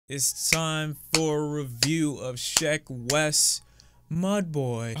It's time for a review of Sheck Wes,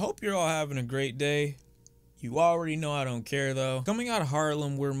 MUDBOY. I hope you're all having a great day. You already know I don't care though. Coming out of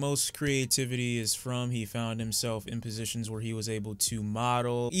Harlem, where most creativity is from, he found himself in positions where he was able to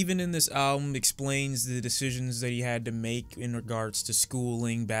model. Even in this album, explains the decisions that he had to make in regards to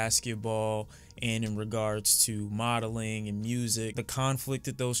schooling, basketball, and in regards to modeling and music. The conflict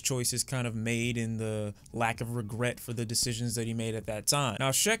that those choices kind of made and the lack of regret for the decisions that he made at that time. Now,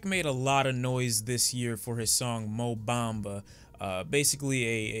 Sheck made a lot of noise this year for his song Mo Bamba.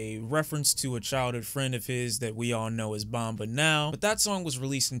 Basically a reference to a childhood friend of his that we all know as Bamba now. But that song was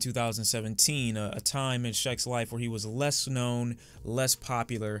released in 2017, a time in Sheck's life where he was less known, less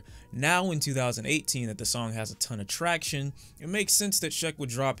popular. Now in 2018 that the song has a ton of traction, it makes sense that Sheck would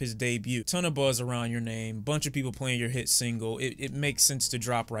drop his debut. Ton of buzz around your name, bunch of people playing your hit single. It makes sense to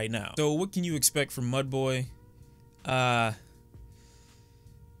drop right now. So what can you expect from MUDBOY?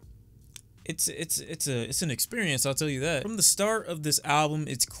 It's an experience, I'll tell you that. From the start of this album,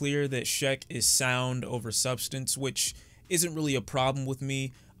 it's clear that Sheck is sound over substance, which isn't really a problem with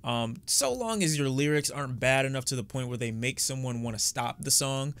me. So long as your lyrics aren't bad enough to the point where they make someone want to stop the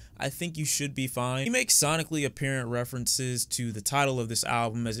song, I think you should be fine. He makes sonically apparent references to the title of this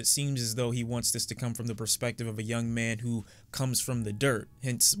album, as it seems as though he wants this to come from the perspective of a young man who comes from the dirt,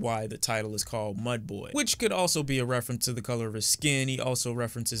 hence why the title is called MUDBOY, which could also be a reference to the color of his skin. He also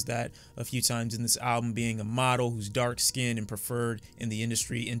references that a few times in this album, being a model who's dark skinned and preferred in the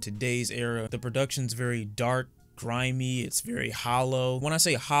industry in today's era. The production's very dark, grimy, it's very hollow. When I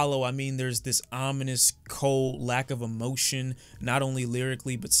say hollow, I mean there's this ominous, cold lack of emotion, not only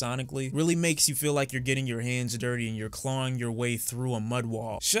lyrically but sonically. Really makes you feel like you're getting your hands dirty and you're clawing your way through a mud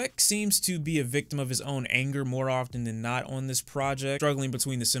wall. Sheck seems to be a victim of his own anger more often than not on this project, struggling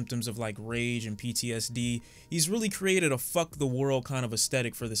between the symptoms of like rage and PTSD. He's really created a fuck the world kind of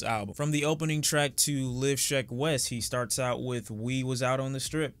aesthetic for this album. From the opening track to Live Sheck Wes, he starts out with "We was out on the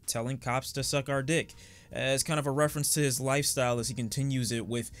strip, telling cops to suck our dick," as kind of a reference to his lifestyle, as he continues it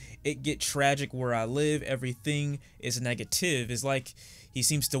with "It get tragic where I live, everything is negative." It's like he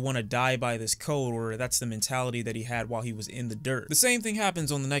seems to want to die by this code, or that's the mentality that he had while he was in the dirt. The same thing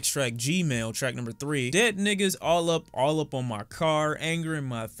happens on the next track, Gmail, track number 3. "Dead niggas all up on my car, anger in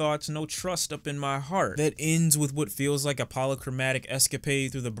my thoughts, no trust up in my heart." That ends with what feels like a polychromatic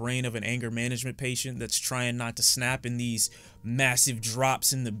escapade through the brain of an anger management patient that's trying not to snap, in these massive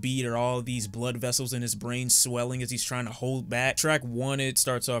drops in the beat or all of these blood vessels in his brain swelling as he's trying to hold back. Track 1, it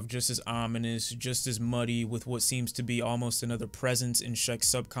starts off just as ominous, just as muddy, with what seems to be almost another presence in Sheck's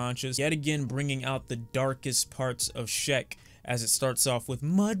subconscious, yet again bringing out the darkest parts of Sheck, as it starts off with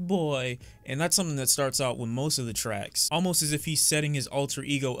MUDBOY, and that's something that starts out with most of the tracks, almost as if he's setting his alter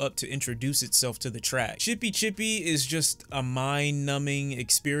ego up to introduce itself to the track. Chippi Chippi is just a mind-numbing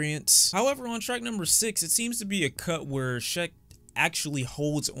experience. However, on track number 6, it seems to be a cut where Sheck actually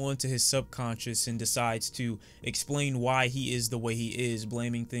holds on to his subconscious and decides to explain why he is the way he is,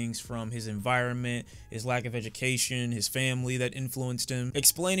 blaming things from his environment, his lack of education, his family that influenced him,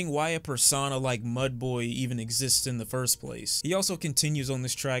 explaining why a persona like MUDBOY even exists in the first place. He also continues on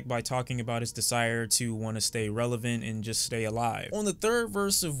this track by talking about his desire to want to stay relevant and just stay alive. On the third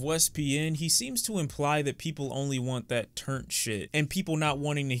verse of WESPN, he seems to imply that people only want that turnt shit and people not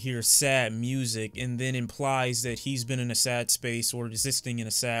wanting to hear sad music, and then implies that he's been in a sad space or existing in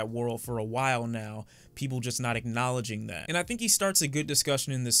a sad world for a while now, people just not acknowledging that. And I think he starts a good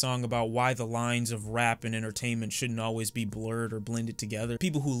discussion in this song about why the lines of rap and entertainment shouldn't always be blurred or blended together.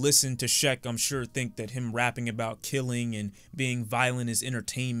 People who listen to Sheck, I'm sure, think that him rapping about killing and being violent is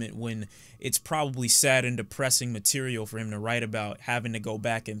entertainment, when it's probably sad and depressing material for him to write about, having to go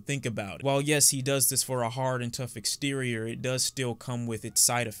back and think about it. While yes, he does this for a hard and tough exterior, it does still come with its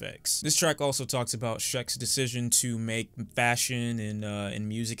side effects. This track also talks about Sheck's decision to make fashion and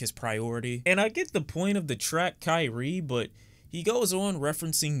music his priority. And I get the point of the track Kyrie, but he goes on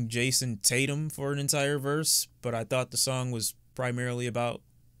referencing Jason Tatum for an entire verse, but I thought the song was primarily about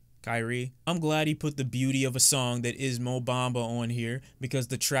Kyrie. I'm glad he put the beauty of a song that is Mo Bamba on here, because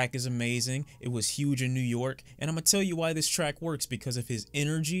the track is amazing. It was huge in New York, and I'm gonna tell you why this track works: because of his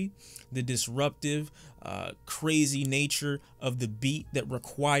energy, the disruptive, crazy nature of the beat that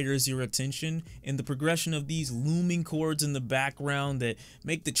requires your attention, and the progression of these looming chords in the background that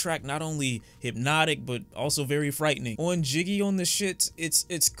make the track not only hypnotic but also very frightening. On Jiggy On The Sh,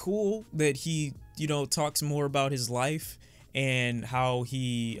 it's cool that he, you know, talks more about his life and how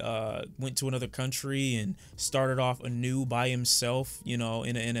he went to another country and started off anew by himself, you know,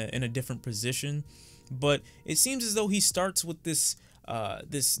 in a different position. But it seems as though he starts with this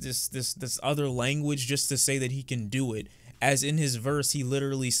this other language just to say that he can do it, as in his verse, he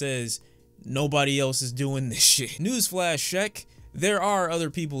literally says, nobody else is doing this shit. Newsflash, Sheck, there are other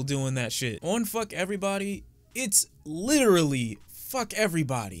people doing that shit. On Fuck Everybody, it's literally fuck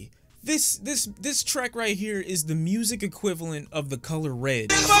everybody. This track right here is the music equivalent of the color red.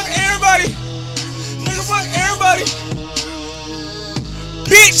 Nigga fuck everybody! Nigga fuck everybody!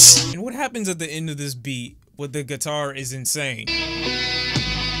 Bitch! And what happens at the end of this beat with the guitar is insane.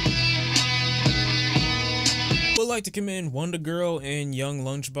 Would like to commend Wonder Girl and Young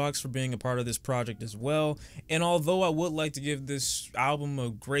Lunchbox for being a part of this project as well. And although I would like to give this album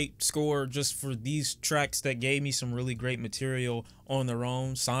a great score just for these tracks that gave me some really great material on their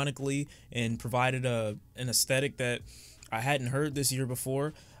own sonically and provided an aesthetic that I hadn't heard this year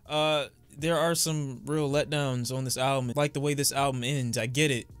before, there are some real letdowns on this album. Like the way this album ends. I get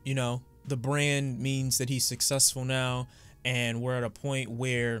it, you know, the brand means that he's successful now, and we're at a point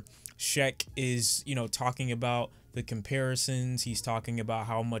where Sheck is, you know, talking about the comparisons. He's talking about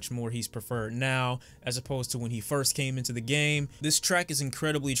how much more he's preferred now as opposed to when he first came into the game. This track is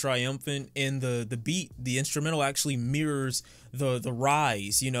incredibly triumphant, and the beat, the instrumental actually mirrors the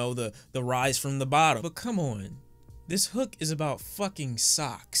rise, you know, the rise from the bottom. But come on, this hook is about fucking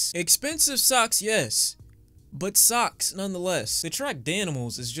socks. Expensive socks, yes, but socks nonetheless. The track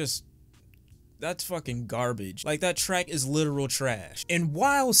Danimals is just, that's fucking garbage. Like, that track is literal trash. And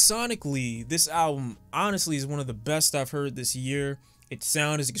while sonically, this album honestly is one of the best I've heard this year, its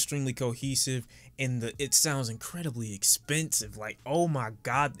sound is extremely cohesive, and it sounds incredibly expensive. Like, oh my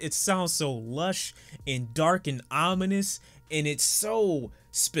god, it sounds so lush and dark and ominous, and it's so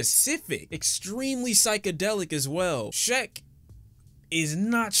specific. Extremely psychedelic as well. Sheck is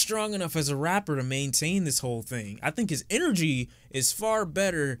not strong enough as a rapper to maintain this whole thing. I think his energy is far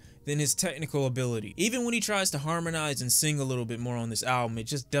better than his technical ability. Even when he tries to harmonize and sing a little bit more on this album, it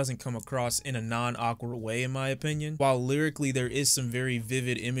just doesn't come across in a non-awkward way, in my opinion. While lyrically there is some very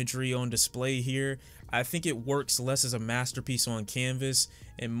vivid imagery on display here, I think it works less as a masterpiece on canvas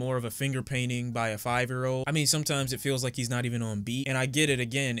and more of a finger painting by a 5-year-old. I mean, sometimes it feels like he's not even on beat, and I get it,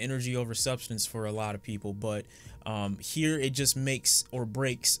 again, energy over substance for a lot of people, but here it just makes or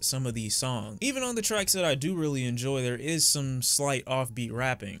breaks some of these songs. Even on the tracks that I do really enjoy, there is some slight offbeat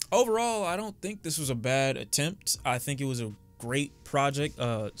rapping. Overall, I don't think this was a bad attempt. I think it was a great project,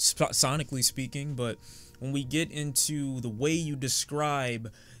 sonically speaking, but when we get into the way you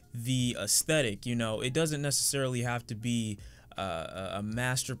describe the aesthetic, you know, it doesn't necessarily have to be a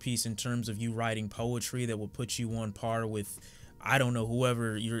masterpiece in terms of you writing poetry that will put you on par with, I don't know,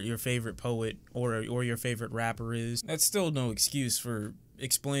 whoever your favorite poet or your favorite rapper is. That's still no excuse for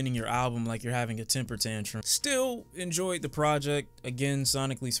explaining your album like you're having a temper tantrum. Still enjoyed the project, again,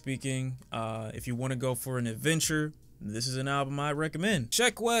 sonically speaking. If you want to go for an adventure, this is an album I recommend.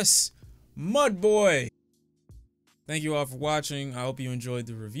 Sheck Wes, MUDBOY. Thank you all for watching. I hope you enjoyed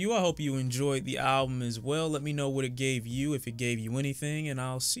the review. I hope you enjoyed the album as well. Let me know what it gave you, if it gave you anything, and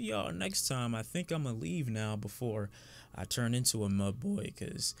I'll see y'all next time. I think I'm gonna leave now before I turn into a MUDBOY,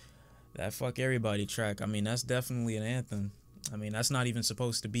 because that Fuck Everybody track, I mean, that's definitely an anthem. I mean, that's not even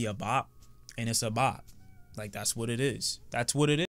supposed to be a bop, and it's a bop. Like, that's what it is. That's what it is.